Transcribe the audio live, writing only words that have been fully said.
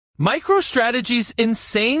MicroStrategy's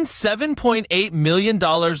insane $7.8 million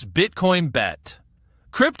Bitcoin bet.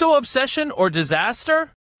 Crypto obsession or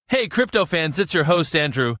disaster? Hey crypto fans, it's your host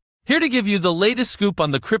Andrew, here to give you the latest scoop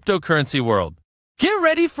on the cryptocurrency world. Get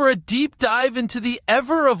ready for a deep dive into the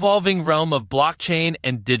ever-evolving realm of blockchain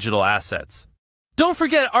and digital assets. Don't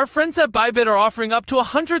forget, our friends at Bybit are offering up to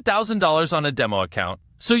 $100,000 on a demo account,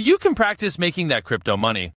 so you can practice making that crypto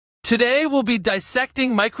money. Today, we'll be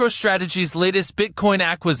dissecting MicroStrategy's latest Bitcoin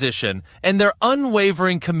acquisition and their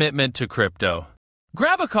unwavering commitment to crypto.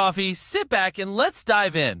 Grab a coffee, sit back, and let's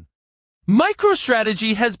dive in.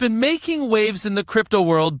 MicroStrategy has been making waves in the crypto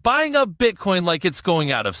world, buying up Bitcoin like it's going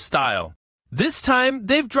out of style. This time,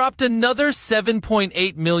 they've dropped another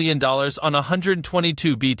 $7.8 million on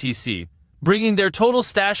 122 BTC, bringing their total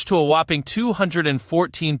stash to a whopping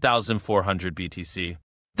 214,400 BTC.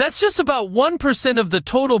 That's just about 1% of the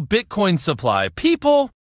total Bitcoin supply.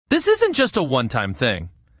 People, this isn't just a one-time thing.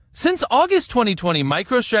 Since August 2020,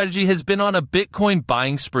 MicroStrategy has been on a Bitcoin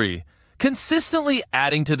buying spree, consistently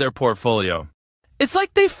adding to their portfolio. It's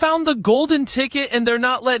like they found the golden ticket and they're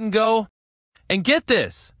not letting go. And get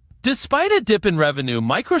this, despite a dip in revenue,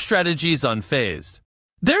 MicroStrategy is unfazed.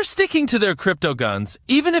 They're sticking to their crypto guns,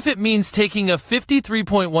 even if it means taking a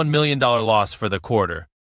 $53.1 million loss for the quarter.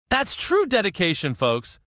 That's true dedication,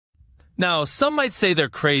 folks. Now, some might say they're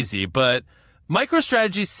crazy, but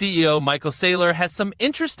MicroStrategy's CEO Michael Saylor has some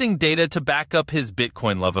interesting data to back up his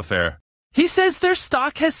Bitcoin love affair. He says their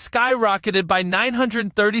stock has skyrocketed by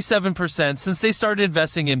 937% since they started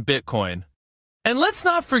investing in Bitcoin. And let's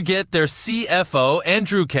not forget their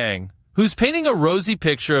CFO, Kang, who's painting a rosy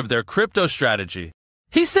picture of their crypto strategy.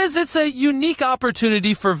 He says it's a unique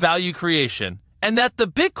opportunity for value creation, and that the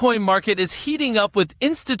Bitcoin market is heating up with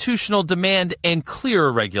institutional demand and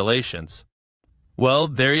clearer regulations. Well,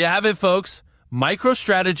 there you have it, folks.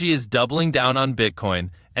 MicroStrategy is doubling down on Bitcoin,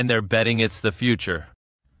 and they're betting it's the future.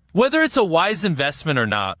 Whether it's a wise investment or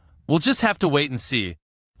not, we'll just have to wait and see.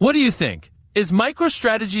 What do you think? Is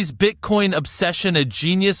MicroStrategy's Bitcoin obsession a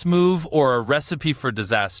genius move or a recipe for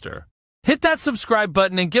disaster? Hit that subscribe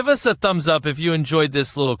button and give us a thumbs up if you enjoyed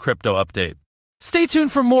this little crypto update. Stay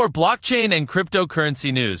tuned for more blockchain and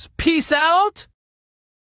cryptocurrency news. Peace out!